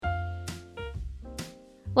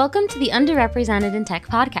Welcome to the Underrepresented in Tech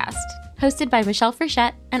podcast, hosted by Michelle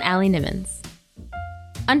Frechette and Allie Nimmons.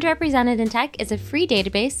 Underrepresented in Tech is a free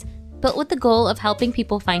database built with the goal of helping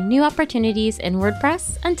people find new opportunities in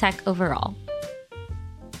WordPress and tech overall.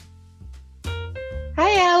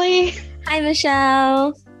 Hi, Allie. Hi,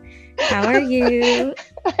 Michelle. How are you?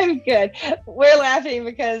 I'm good. We're laughing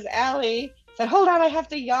because Allie said, hold on, I have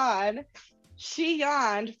to yawn. She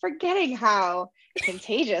yawned, forgetting how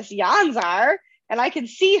contagious yawns are. And I can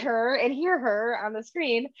see her and hear her on the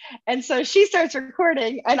screen. And so she starts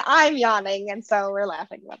recording and I'm yawning. And so we're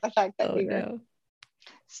laughing about the fact that were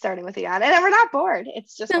starting with a yawn. And we're not bored.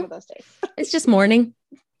 It's just one of those days. It's just morning,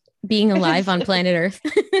 being alive on planet Earth.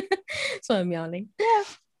 So I'm yawning. Yeah.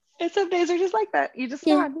 And some days are just like that. You just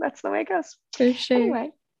yawn. That's the way it goes. For sure.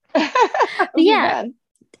 Anyway. Yeah.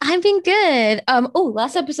 I've been good.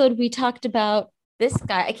 Last episode we talked about this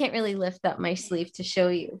guy. I can't really lift up my sleeve to show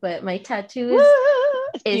you, but my tattoo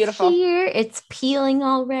is beautiful. Here. It's peeling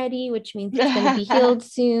already, which means it's going to be healed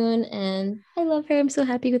soon. And I love her. I'm so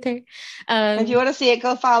happy with her. If you want to see it,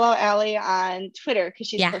 go follow Allie on Twitter because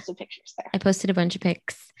she's posted pictures there. I posted a bunch of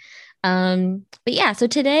pics. So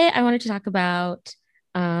today I wanted to talk about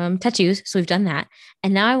tattoos. So we've done that.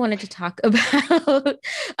 And now I wanted to talk about,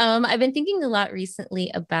 I've been thinking a lot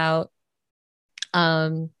recently about,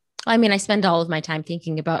 I spend all of my time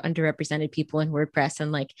thinking about underrepresented people in WordPress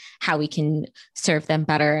and like how we can serve them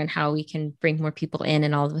better and how we can bring more people in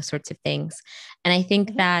and all those sorts of things. And I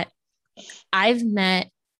think that I've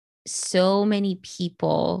met so many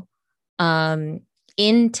people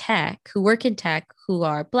in tech who work in tech, who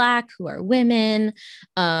are Black, who are women,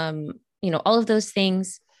 all of those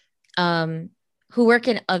things, who work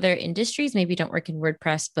in other industries, maybe don't work in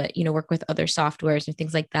WordPress, but, work with other softwares and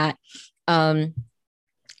things like that.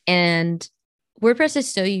 And WordPress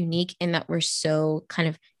is so unique in that we're so kind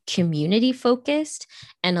of community focused.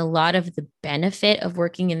 And a lot of the benefit of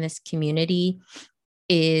working in this community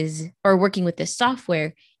working with this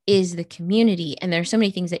software is the community. And there are so many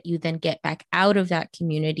things that you then get back out of that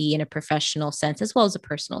community in a professional sense, as well as a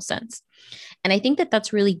personal sense. And I think that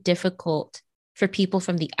that's really difficult for people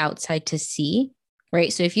from the outside to see,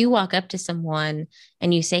 right? So if you walk up to someone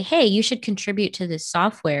and you say, hey, you should contribute to this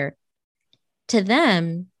software, to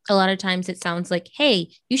them, a lot of times it sounds like, hey,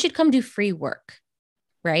 you should come do free work,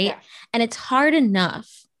 right? Yeah. And it's hard enough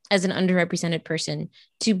as an underrepresented person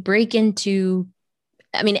to break into,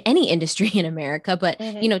 any industry in America, but,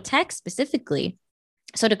 tech specifically.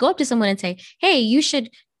 So to go up to someone and say, hey, you should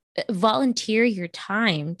volunteer your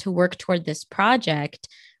time to work toward this project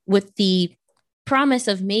with the promise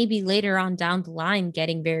of maybe later on down the line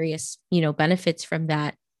getting various, benefits from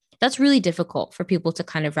that. That's really difficult for people to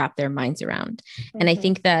kind of wrap their minds around. And I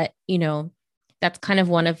think that, that's kind of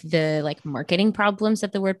one of the like marketing problems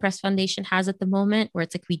that the WordPress Foundation has at the moment, where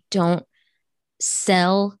it's like, we don't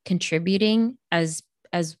sell contributing as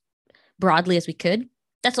broadly as we could.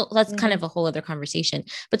 That's kind of a whole other conversation.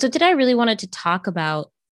 But so today I really wanted to talk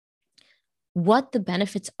about what the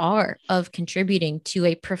benefits are of contributing to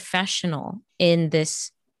a professional in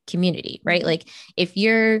this community, right? Like if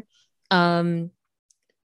you're,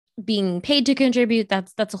 being paid to contribute,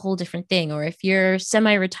 that's a whole different thing. Or if you're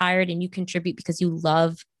semi-retired and you contribute because you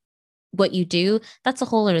love what you do, that's a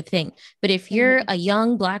whole other thing. But if you're a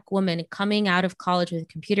young Black woman coming out of college with a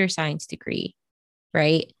computer science degree,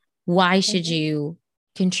 right? Why should you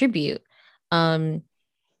contribute? And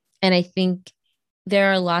I think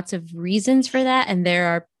there are lots of reasons for that. And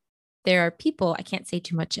there are people, I can't say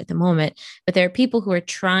too much at the moment, but there are people who are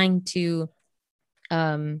trying to,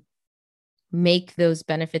 make those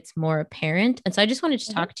benefits more apparent. And so I just wanted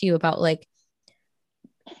to talk to you about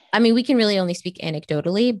we can really only speak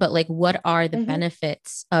anecdotally, but like, what are the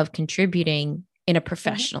benefits of contributing in a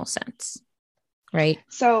professional sense? Right.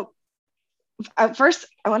 So first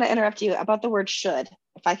I want to interrupt you about the word should,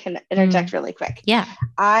 if I can interject really quick. Yeah.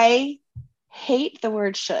 I hate the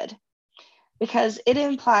word should because it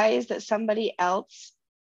implies that somebody else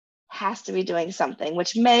has to be doing something,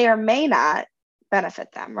 which may or may not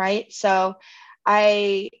benefit them, right? So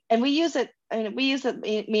we use it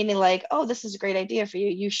meaning like, oh, this is a great idea for you,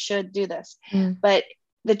 you should do this. But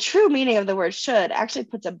the true meaning of the word should actually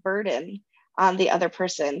puts a burden on the other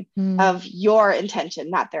person of your intention,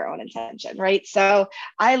 not their own intention, right? So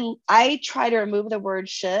I try to remove the word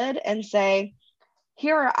should and say,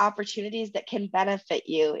 here are opportunities that can benefit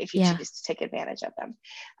you if you choose to take advantage of them,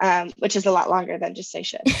 which is a lot longer than just say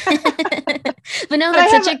should. But no,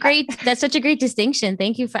 that's such a great distinction.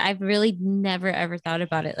 Thank you I've really never, ever thought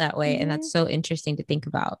about it that way. And that's so interesting to think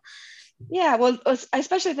about. Yeah, well, I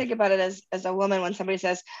especially think about it as a woman when somebody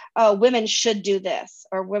says, "Oh, women should do this,"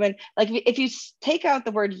 or "women," like if you take out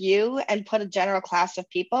the word "you" and put a general class of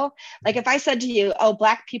people, like if I said to you, "Oh,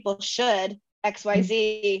 Black people should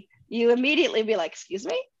XYZ," you immediately be like, "Excuse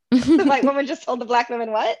me, the white woman just told the Black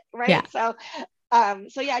woman what?" Yeah.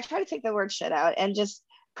 Right? So yeah, I try to take the word "should" out and just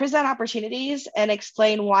present opportunities and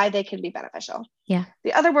explain why they can be beneficial. Yeah.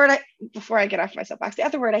 The other word, before I get off my soapbox, the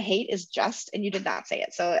other word I hate is just, and you did not say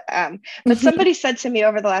it. So, but somebody said to me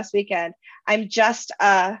over the last weekend, "I'm just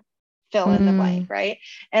a fill in the blank," right?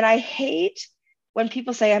 And I hate when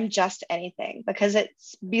people say I'm just anything, because it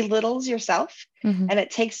belittles yourself and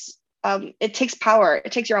it takes power.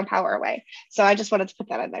 It takes your own power away. So I just wanted to put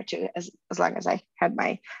that in there too, as long as I had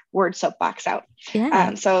my word soapbox out.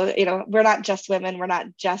 Yeah. So, we're not just women. We're not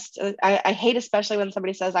just, I hate, especially when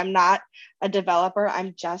somebody says I'm not a developer,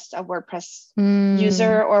 I'm just a WordPress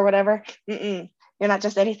user or whatever. You're not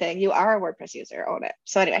just anything. You are a WordPress user. Own it.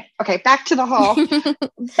 So anyway, okay, back to the whole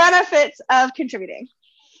benefits of contributing.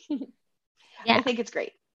 Yeah. I think it's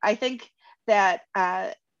great. I think that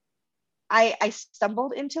I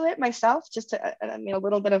stumbled into it myself. Just to, a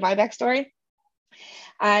little bit of my backstory.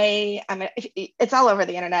 It's all over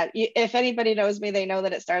the internet. If anybody knows me, they know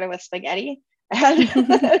that it started with spaghetti.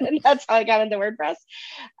 And that's how I got into WordPress.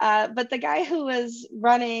 But the guy who was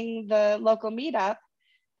running the local meetup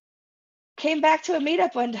came back to a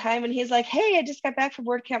meetup one time and he's like, "Hey, I just got back from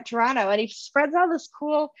WordCamp Toronto." And he spreads all this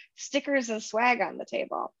cool stickers and swag on the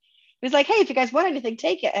table. He's like, "Hey, if you guys want anything,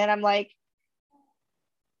 take it." And I'm like,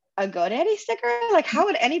 "A GoDaddy sticker? Like, how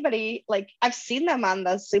would anybody, like, I've seen them on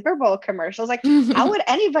the Super Bowl commercials. Like, how would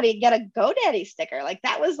anybody get a GoDaddy sticker?" Like,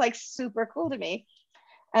 that was like super cool to me.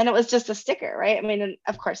 And it was just a sticker, right? I mean,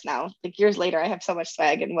 of course now, like years later, I have so much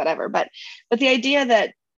swag and whatever, but the idea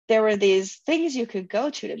that there were these things you could go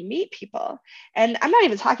to meet people. And I'm not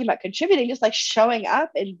even talking about contributing, just like showing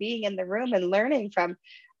up and being in the room and learning from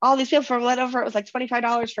all these people for whatever. It was like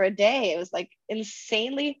 $25 for a day. It was like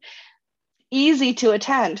insanely easy to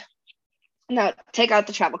attend. Now, take out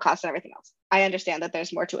the travel costs and everything else. I understand that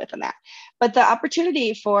there's more to it than that. But the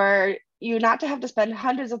opportunity for you not to have to spend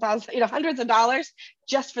hundreds of thousands, hundreds of dollars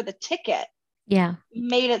just for the ticket,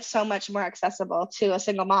 made it so much more accessible to a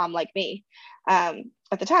single mom like me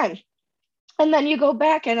at the time. And then you go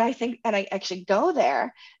back and I actually go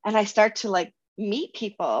there and I start to like meet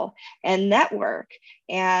people and network.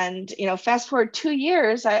 And, fast forward 2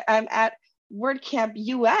 years, I'm at WordCamp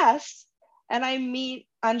US and I meet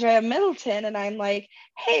Andrea Middleton and I'm like,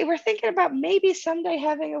 "Hey, we're thinking about maybe someday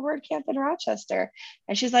having a WordCamp in Rochester."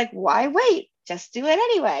 And she's like, "Why wait? Just do it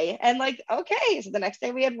anyway." And like, okay. So the next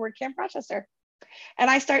day we had WordCamp Rochester. And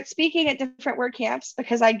I start speaking at different WordCamps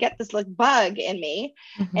because I get this like bug in me.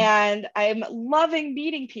 And I'm loving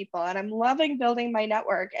meeting people and I'm loving building my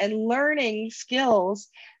network and learning skills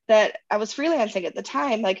that I was freelancing at the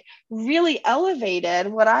time, like really elevated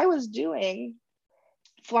what I was doing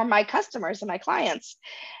for my customers and my clients.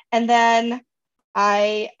 And then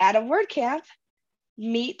I, at a WordCamp,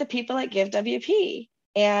 meet the people at GiveWP.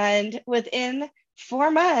 And within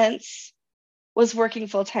 4 months, was working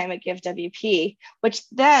full-time at GiveWP, which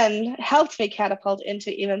then helped me catapult into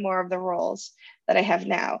even more of the roles that I have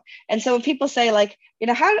now. And so when people say like,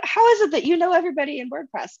 how is it that you know everybody in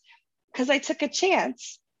WordPress? Because I took a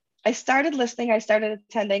chance. I started listening, I started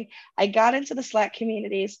attending, I got into the Slack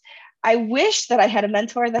communities. I wish that I had a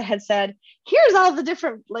mentor that had said, "Here's all the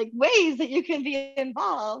different like ways that you can be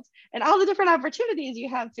involved and all the different opportunities you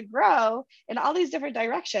have to grow in all these different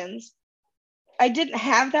directions." I didn't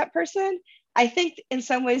have that person. I think in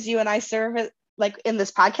some ways you and I serve it, like in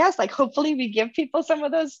this podcast, like hopefully we give people some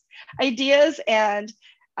of those ideas. And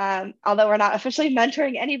although we're not officially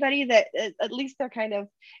mentoring anybody, that at least they're kind of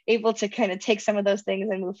able to kind of take some of those things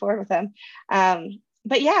and move forward with them.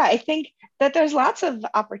 But yeah, I think that there's lots of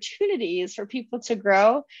opportunities for people to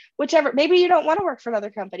grow, whichever, maybe you don't want to work for another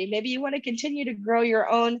company. Maybe you want to continue to grow your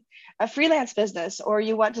own freelance business, or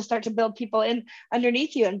you want to start to build people in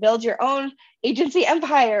underneath you and build your own agency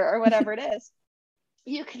empire or whatever it is.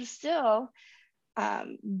 You can still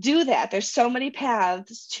do that. There's so many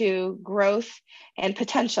paths to growth and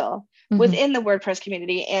potential within the WordPress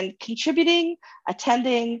community, and contributing,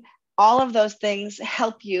 attending, all of those things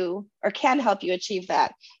help you or can help you achieve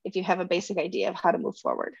that if you have a basic idea of how to move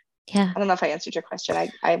forward. Yeah. I don't know if I answered your question.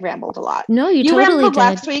 I rambled a lot. No, you totally rambled did.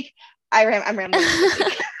 Last week. I'm rambling this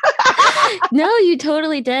week. No, you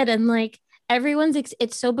totally did. And like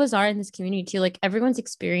it's so bizarre in this community too. Like everyone's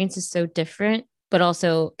experience is so different, but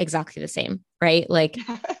also exactly the same, right? Like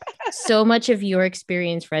so much of your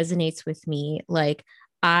experience resonates with me. Like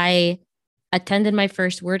I attended my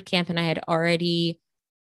first WordCamp and I had already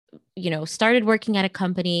started working at a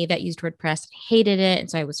company that used WordPress, hated it. And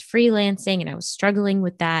so I was freelancing and I was struggling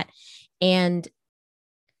with that. And,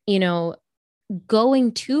 you know,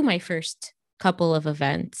 going to my first couple of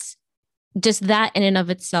events, just that in and of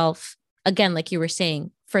itself, again, like you were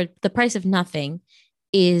saying, for the price of nothing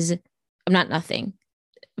is not nothing,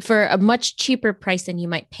 for a much cheaper price than you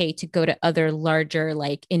might pay to go to other larger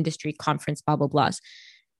like industry conference, blah, blah, blahs.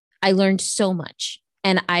 I learned so much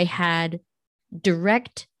and I had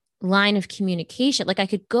direct line of communication. Like I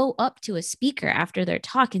could go up to a speaker after their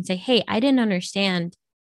talk and say, hey, I didn't understand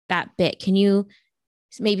that bit. Can you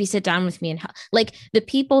maybe sit down with me and help? Like the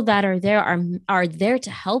people that are there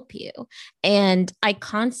to help you. And I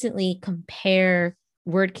constantly compare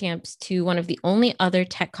WordCamps to one of the only other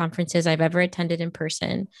tech conferences I've ever attended in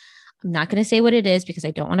person. I'm not going to say what it is because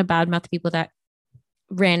I don't want to badmouth the people that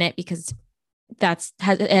ran it, because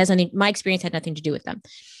my experience had nothing to do with them.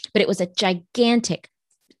 But it was a gigantic,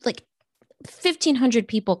 like 1,500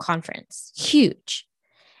 people conference, huge,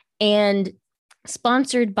 and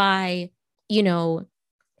sponsored by,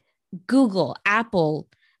 Google, Apple,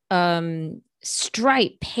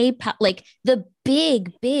 Stripe, PayPal, like the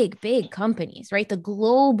big companies, right? The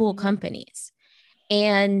global companies.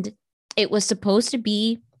 And it was supposed to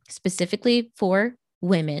be specifically for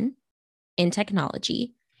women in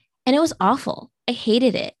technology. And it was awful. I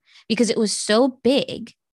hated it because it was so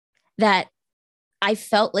big that I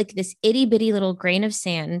felt like this itty bitty little grain of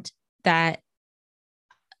sand that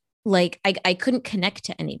like I couldn't connect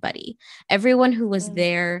to anybody. Everyone who was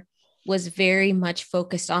there was very much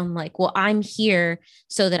focused on like, well, I'm here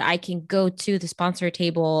so that I can go to the sponsor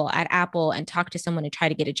table at Apple and talk to someone and try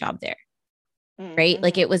to get a job there. Right.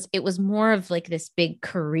 Like it was more of like this big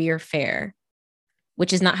career fair,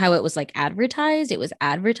 which is not how it was like advertised. It was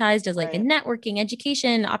advertised as like a networking,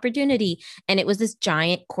 education opportunity. And it was this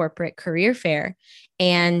giant corporate career fair.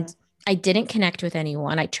 And I didn't connect with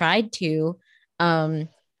anyone. I tried to.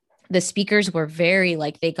 The speakers were very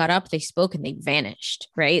like, they got up, they spoke, and they vanished,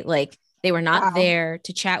 right? Like they were not there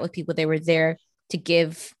to chat with people. They were there to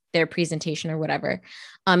give their presentation or whatever.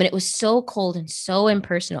 And it was so cold and so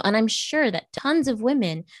impersonal. And I'm sure that tons of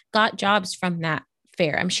women got jobs from that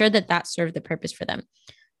fair. I'm sure that served the purpose for them.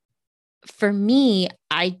 For me,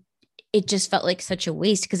 it just felt like such a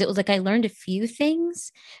waste because it was like I learned a few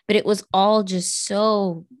things, but it was all just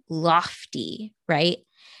so lofty, right?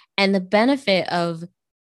 And the benefit of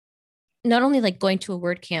not only like going to a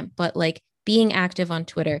WordCamp, but like being active on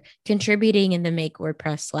Twitter, contributing in the Make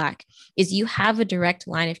WordPress Slack, is you have a direct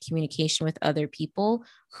line of communication with other people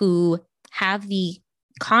who have the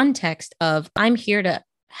context of I'm here to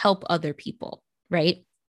help other people, right?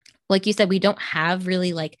 Like you said, we don't have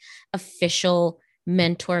really like official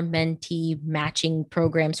mentor mentee matching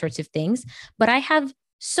program sorts of things, but I have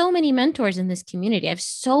so many mentors in this community. I have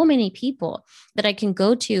so many people that I can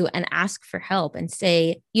go to and ask for help and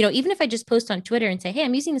say, even if I just post on Twitter and say, hey,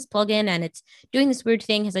 I'm using this plugin and it's doing this weird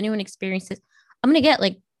thing. Has anyone experienced this? I'm going to get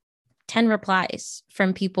like 10 replies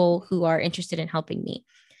from people who are interested in helping me.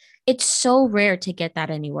 It's so rare to get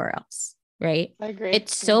that anywhere else, right? I agree.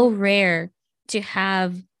 It's so rare to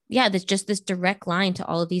have there's just this direct line to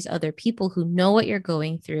all of these other people who know what you're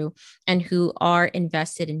going through and who are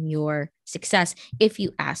invested in your success if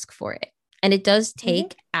you ask for it. And it does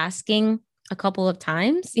take asking a couple of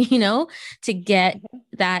times, to get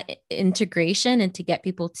that integration and to get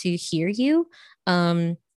people to hear you.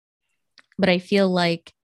 But I feel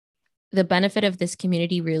like the benefit of this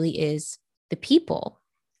community really is the people.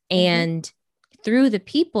 And through the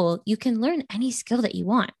people, you can learn any skill that you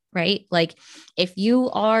want. Right? Like if you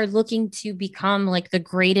are looking to become like the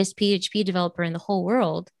greatest PHP developer in the whole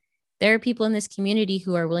world, there are people in this community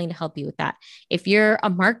who are willing to help you with that. If you're a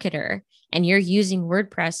marketer and you're using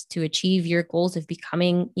WordPress to achieve your goals of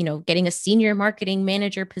becoming, getting a senior marketing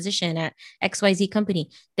manager position at XYZ company,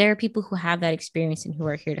 there are people who have that experience and who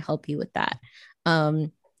are here to help you with that.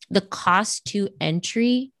 The cost to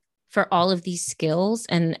entry for all of these skills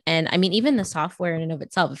and I mean, even the software in and of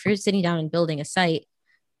itself, if you're sitting down and building a site,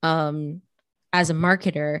 as a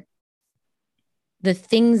marketer, the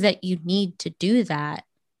things that you need to do that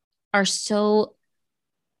are so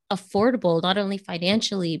affordable, not only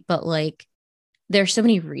financially, but like there's so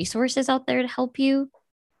many resources out there to help you.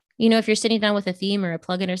 If you're sitting down with a theme or a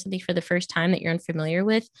plugin or something for the first time that you're unfamiliar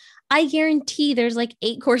with, I guarantee there's like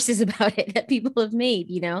 8 courses about it that people have made,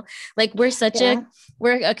 like we're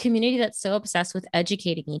a community that's so obsessed with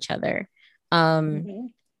educating each other.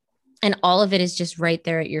 And all of it is just right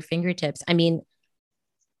there at your fingertips. I mean,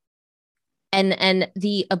 and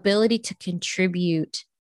the ability to contribute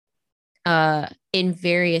in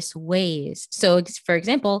various ways. So for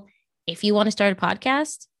example, if you want to start a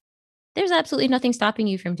podcast, there's absolutely nothing stopping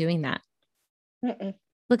you from doing that. Mm-mm.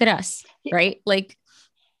 Look at us, right? Like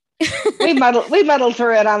we muddle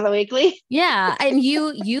through it on the weekly. yeah, and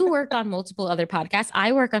you work on multiple other podcasts.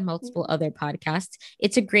 I work on multiple Mm-hmm. other podcasts.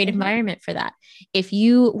 It's a great Mm-hmm. environment for that. If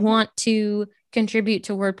you Mm-hmm. want to contribute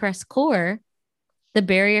to WordPress core, the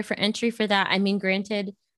barrier for entry for that, I mean,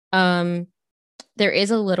 granted, um, there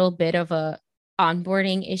is a little bit of a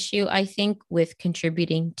onboarding issue, I think, with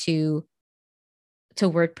contributing to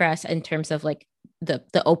WordPress in terms of like the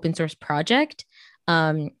open source project.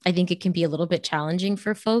 I think it can be a little bit challenging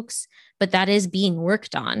for folks, but that is being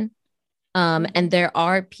worked on. Mm-hmm. And there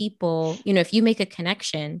are people, you know, if you make a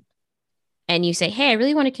connection and you say, "Hey, I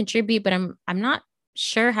really want to contribute, but I'm not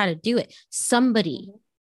sure how to do it," somebody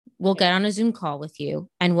Mm-hmm. will Yeah. get on a Zoom call with you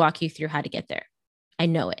and walk you through how to get there. I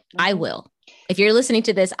know it. I Mm-hmm. will. If you're listening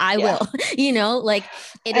to this, I Yeah. will. You know, like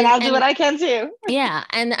it And is. I'll do what And I can too. yeah,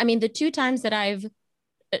 and I mean, the two times that I've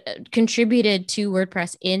contributed to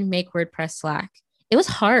WordPress in Make WordPress Slack, it was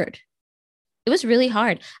hard. It was really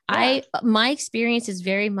hard. Yeah. My experience is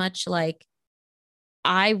very much like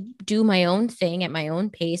I do my own thing at my own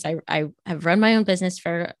pace. I have run my own business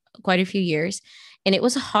for quite a few years, and it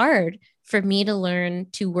was hard for me to learn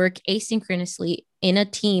to work asynchronously in a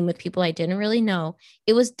team with people I didn't really know.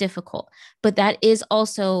 It was difficult, but that is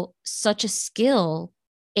also such a skill.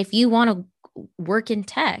 If you want to work in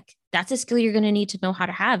tech, that's a skill you're going to need to know how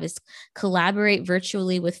to have is collaborate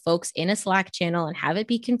virtually with folks in a Slack channel and have it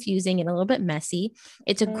be confusing and a little bit messy.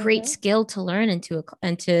 It's a great Mm-hmm. skill to learn and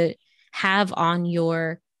to have on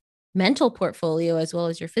your mental portfolio as well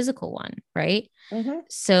as your physical one, right? Mm-hmm.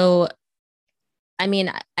 So, I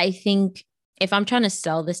mean, I think if I'm trying to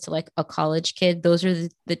sell this to like a college kid, those are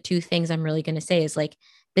the two things I'm really going to say is like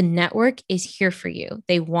the network is here for you.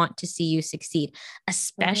 They want to see you succeed, Mm-hmm.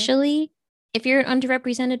 especially if you're an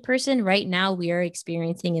underrepresented person. Right now, we are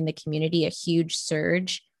experiencing in the community a huge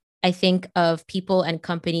surge, I think, of people and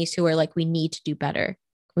companies who are like, we need to do better.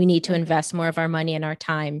 We need to Mm-hmm. invest more of our money and our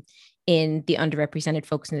time in the underrepresented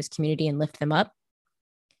folks in this community and lift them up,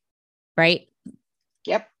 right?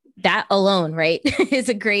 Yep. That alone, right, is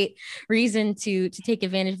a great reason to take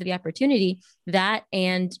advantage of the opportunity. That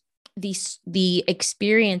and the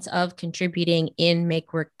experience of contributing in Make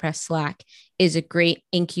WordPress Slack is a great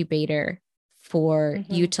incubator for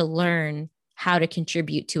you Mm-hmm. to learn how to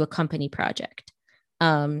contribute to a company project.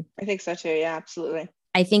 I think so too. Yeah, absolutely.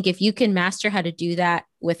 I think if you can master how to do that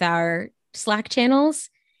with our Slack channels,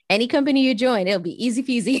 any company you join, it'll be easy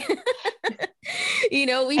peasy. You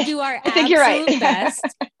know, we do our I think you're right. absolute best.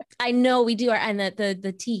 I know we do our, and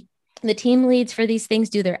the team leads for these things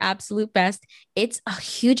do their absolute best. It's a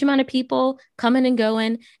huge amount of people coming and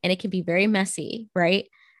going, and it can be very messy, right?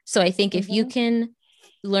 So I think if you Mm-hmm. can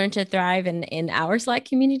learn to thrive in our Slack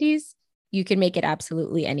communities, you can make it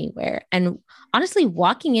absolutely anywhere. And honestly,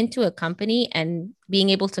 walking into a company and being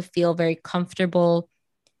able to feel very comfortable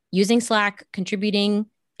using Slack, contributing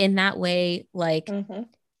in that way, like Mm-hmm.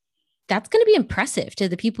 that's going to be impressive to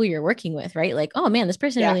the people you're working with, right? Like, oh man, this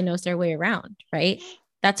person Yeah. really knows their way around, right?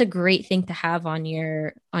 That's a great thing to have on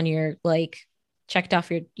your like checked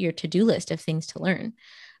off your to-do list of things to learn.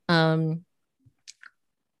 Um,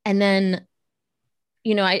 and then,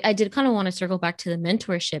 you know, I did kind of want to circle back to the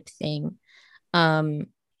mentorship thing. Um,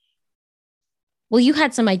 well, you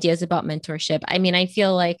had some ideas about mentorship. I mean, I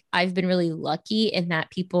feel like I've been really lucky in that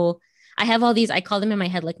people, I have all these, I call them in my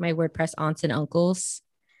head like my WordPress aunts and uncles.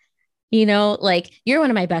 You know, like you're one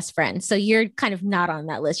of my best friends, so you're kind of not on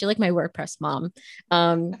that list. You're like my WordPress mom.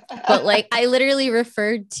 But like I literally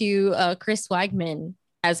referred to Chris Wagman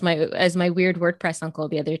as my weird WordPress uncle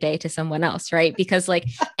the other day to someone else, right? Because like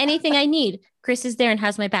anything I need, Chris is there and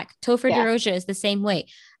has my back. Topher Yeah. DeRoja is the same way.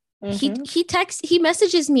 Mm-hmm. He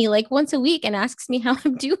messages me like once a week and asks me how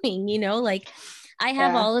I'm doing, you know, like I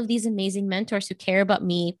have Yeah. all of these amazing mentors who care about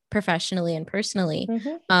me professionally and personally.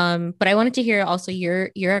 Mm-hmm. But I wanted to hear also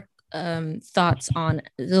your thoughts on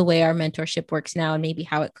the way our mentorship works now and maybe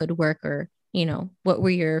how it could work, or you know, what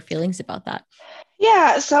were your feelings about that?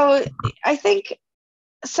 Yeah. So I think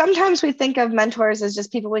sometimes we think of mentors as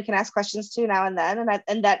just people we can ask questions to now and then,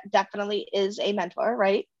 and that definitely is a mentor,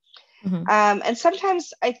 right? Mm-hmm. And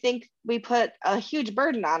sometimes I think we put a huge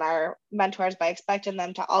burden on our mentors by expecting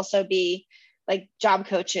them to also be like job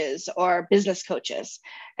coaches or business coaches.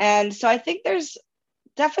 And so I think there's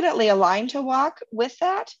definitely a line to walk with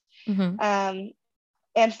that. Mm-hmm. Um,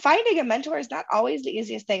 and finding a mentor is not always the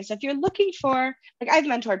easiest thing. So if you're looking for, like, I've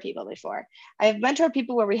mentored people before. I've mentored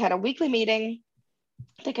people where we had a weekly meeting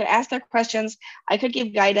They could ask their questions. I could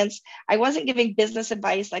give guidance. I wasn't giving business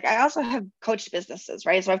advice. Like, I also have coached businesses,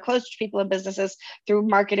 right? So I've coached people in businesses through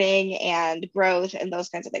marketing and growth and those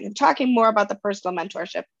kinds of things. I'm talking more about the personal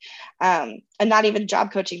mentorship, and not even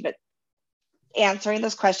job coaching, but answering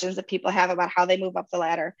those questions that people have about how they move up the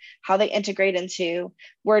ladder, how they integrate into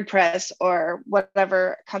WordPress or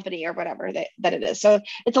whatever company or whatever that it is. So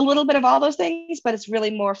it's a little bit of all those things, but it's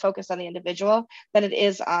really more focused on the individual than it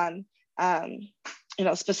is on,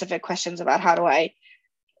 specific questions about how do I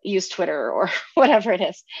use Twitter or whatever it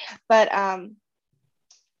is. But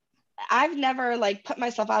I've never like put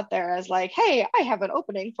myself out there as like, hey, I have an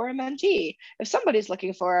opening for a mentee. If somebody's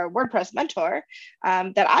looking for a WordPress mentor,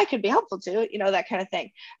 that I could be helpful to, that kind of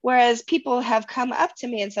thing. Whereas people have come up to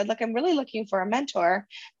me and said, look, I'm really looking for a mentor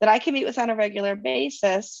that I can meet with on a regular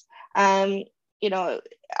basis. Are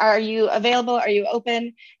you available? Are you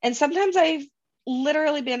open? And sometimes I've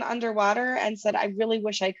literally been underwater and said, I really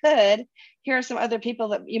wish I could. Here are some other people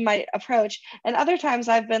that you might approach. And other times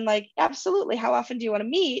I've been like, absolutely. How often do you want to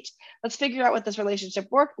meet? Let's figure out what this relationship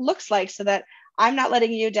looks like so that I'm not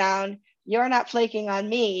letting you down. You're not flaking on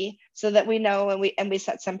me, so that we know and we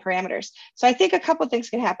set some parameters. So I think a couple of things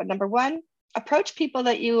can happen. Number one, approach people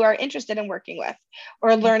that you are interested in working with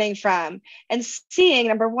or learning from, and seeing,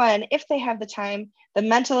 number one, if they have the time, the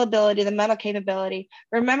mental ability, the mental capability.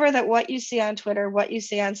 Remember that what you see on Twitter, what you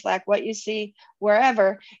see on Slack, what you see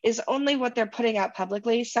wherever is only what they're putting out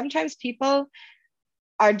publicly. Sometimes people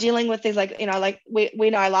are dealing with things like, we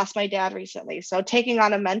know I lost my dad recently. So taking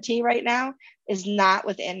on a mentee right now is not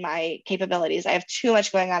within my capabilities. I have too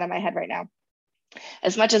much going on in my head right now.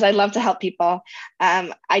 As much as I love to help people,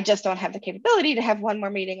 I just don't have the capability to have one more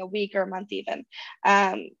meeting a week or a month even.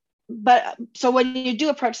 But so when you do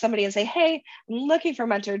approach somebody and say, hey, I'm looking for a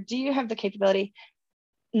mentor, do you have the capability?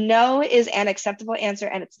 No is an acceptable answer,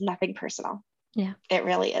 and it's nothing personal. Yeah, it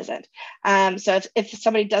really isn't. So if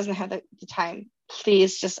somebody doesn't have the time,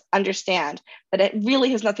 please just understand that it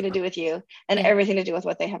really has nothing to do with you and everything to do with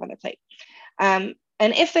what they have on their plate.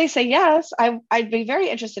 And if they say yes, I'd be very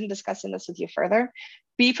interested in discussing this with you further.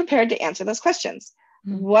 Be prepared to answer those questions.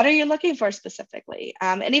 Mm-hmm. What are you looking for specifically?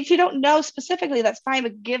 And if you don't know specifically, that's fine,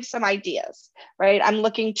 but give some ideas, right? I'm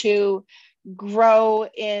looking to grow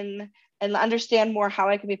in and understand more how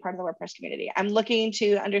I can be part of the WordPress community. I'm looking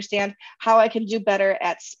to understand how I can do better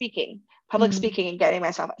at speaking, public speaking, and getting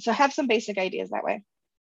myself. So have some basic ideas that way.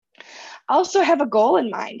 Also have a goal in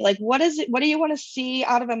mind. Like, what do you want to see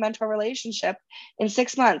out of a mentor relationship in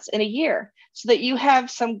 6 months, in a year, so that you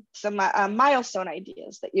have some milestone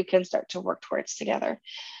ideas that you can start to work towards together.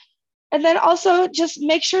 And then also just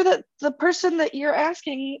make sure that the person that you're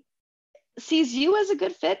asking sees you as a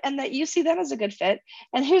good fit and that you see them as a good fit.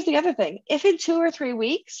 And here's the other thing. If in 2 or 3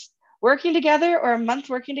 weeks working together or a month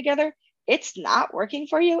working together, it's not working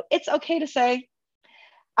for you, it's okay to say,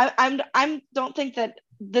 I don't think that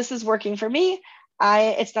this is working for me.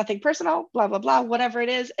 It's nothing personal, blah, blah, blah, whatever it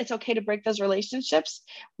is. It's okay to break those relationships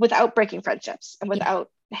without breaking friendships and without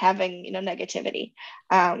having, negativity.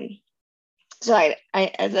 So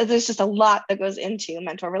there's just a lot that goes into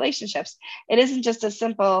mentor relationships. It isn't just as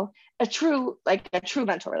simple, a true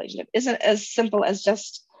mentor relationship isn't as simple as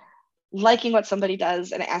just liking what somebody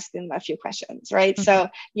does and asking them a few questions, right? Mm-hmm. So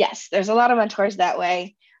yes, there's a lot of mentors that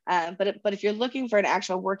way. But if you're looking for an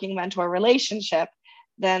actual working mentor relationship,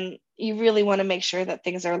 then you really want to make sure that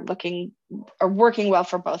things are working well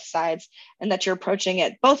for both sides, and that you're approaching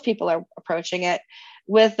it, both people are approaching it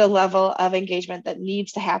with the level of engagement that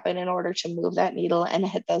needs to happen in order to move that needle and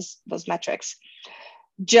hit those metrics.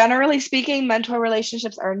 Generally speaking, mentor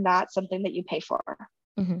relationships are not something that you pay for.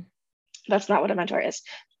 Mm-hmm. That's not what a mentor is.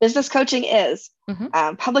 Business coaching is,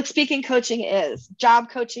 public speaking coaching is,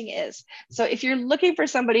 job coaching is. So if you're looking for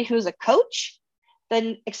somebody who's a coach,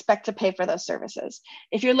 then expect to pay for those services.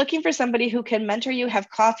 If you're looking for somebody who can mentor you, have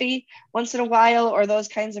coffee once in a while, or those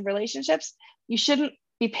kinds of relationships, you shouldn't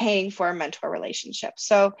be paying for a mentor relationship.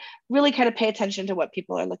 So really kind of pay attention to what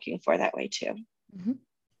people are looking for that way too. Mm-hmm.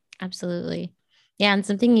 Absolutely. Yeah. And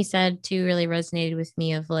something you said too really resonated with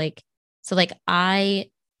me of like, so like a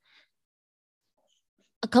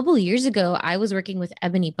couple of years ago, I was working with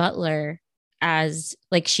Ebony Butler as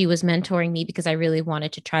like, she was mentoring me because I really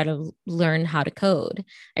wanted to try to learn how to code.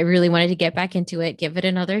 I really wanted to get back into it, give it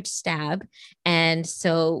another stab. And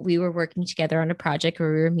so we were working together on a project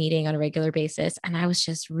where we were meeting on a regular basis. And I was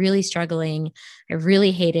just really struggling. I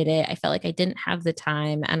really hated it. I felt like I didn't have the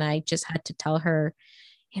time. And I just had to tell her,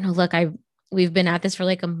 look, we've been at this for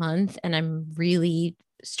like a month and I'm really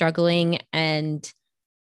struggling. And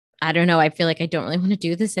I don't know, I feel like I don't really want to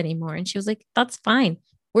do this anymore. And she was like, that's fine.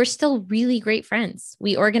 we're still really great friends.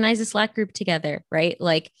 We organize a Slack group together, right?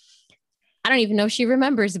 Like, I don't even know if she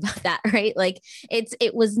remembers about that, right? Like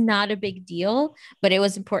it was not a big deal, but it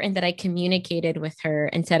was important that I communicated with her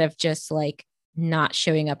instead of just like not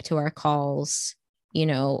showing up to our calls,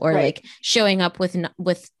 or Right. like showing up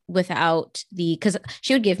without because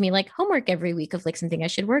she would give me like homework every week of like something I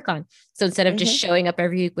should work on. So instead of just showing up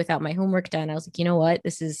every week without my homework done, I was like, you know what?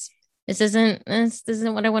 This isn't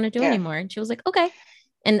what I want to do anymore. And she was like, okay.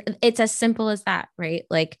 And it's as simple as that, right?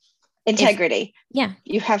 Like integrity. Yeah.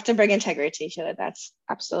 You have to bring integrity to it. That's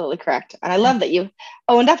absolutely correct. And I love that you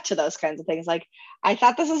owned up to those kinds of things. Like, I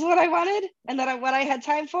thought this is what I wanted, and then what I had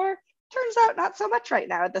time for turns out not so much right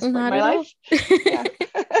now at this point in my life. Yeah.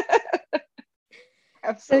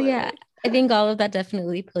 Absolutely. So yeah, I think all of that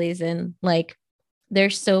definitely plays in. Like,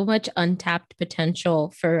 there's so much untapped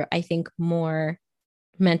potential for, I think, more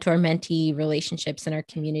mentor-mentee relationships in our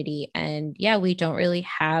community. And yeah, we don't really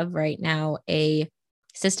have right now a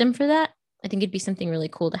system for that. I think it'd be something really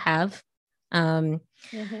cool to have. I'm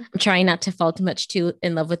trying not to fall too much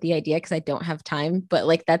in love with the idea because I don't have time, but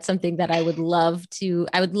like that's something that I would love to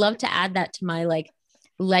add that to my like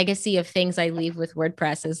legacy of things I leave with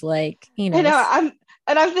WordPress is like, I know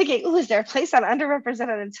I'm thinking, is there a place on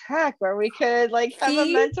underrepresented in tech where we could like have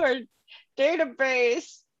a mentor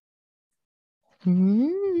database?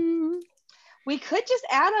 We could just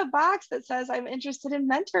add a box that says I'm interested in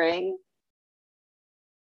mentoring.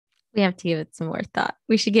 We have to give it some more thought.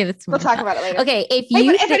 We should give it some more thought. We'll talk about it later. Okay.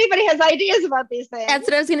 If anybody has ideas about these things. That's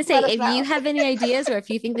what I was going to say. If you have any ideas or if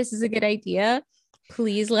you think this is a good idea,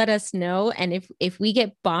 please let us know. And if we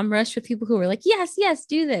get bomb rushed with people who are like, yes,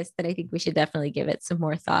 do this, then I think we should definitely give it some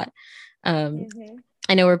more thought.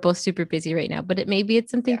 I know we're both super busy right now, but it's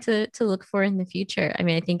something to look for in the future. I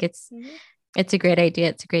mean, I think it's a great idea.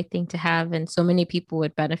 It's a great thing to have. And so many people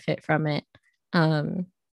would benefit from it. But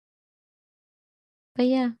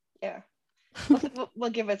yeah. Yeah.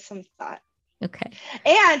 We'll give it some thought. Okay.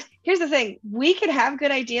 And here's the thing. We can have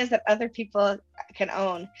good ideas that other people can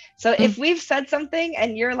own. So if we've said something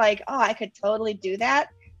and you're like, oh, I could totally do that,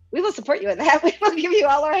 we will support you in that. We will give you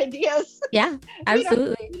all our ideas. Yeah,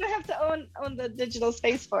 absolutely. You don't have to own the digital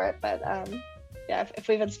space for it. But yeah, if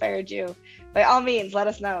we've inspired you, by all means, let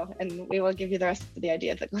us know. And we will give you the rest of the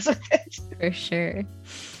ideas that goes with it. For sure.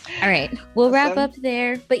 All right. We'll wrap up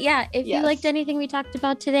there. But yeah, if you liked anything we talked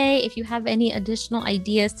about today, if you have any additional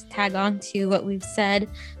ideas to tag on to what we've said,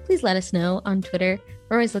 please let us know on Twitter.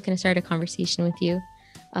 We're always looking to start a conversation with you.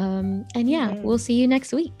 And yeah, we'll see you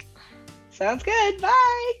next week. Sounds good.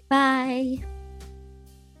 Bye. Bye.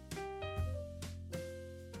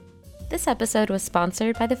 This episode was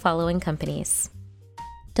sponsored by the following companies.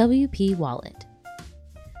 WP Wallet.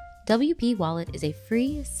 WP Wallet is a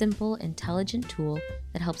free, simple, intelligent tool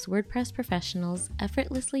that helps WordPress professionals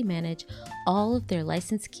effortlessly manage all of their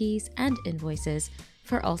license keys and invoices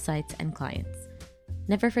for all sites and clients.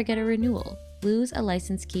 Never forget a renewal, lose a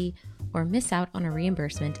license key, or miss out on a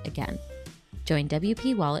reimbursement again. Join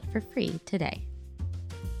WP Wallet for free today.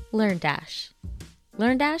 LearnDash.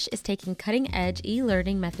 LearnDash is taking cutting-edge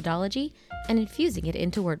e-learning methodology and infusing it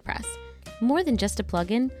into WordPress. More than just a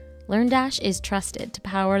plugin, LearnDash is trusted to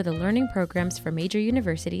power the learning programs for major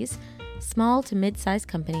universities, small to mid-sized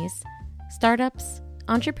companies, startups,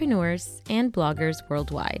 entrepreneurs, and bloggers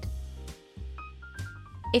worldwide.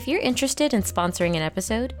 If you're interested in sponsoring an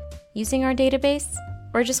episode, using our database,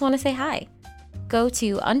 or just want to say hi, go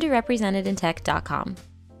to underrepresentedintech.com.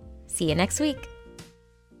 See you next week.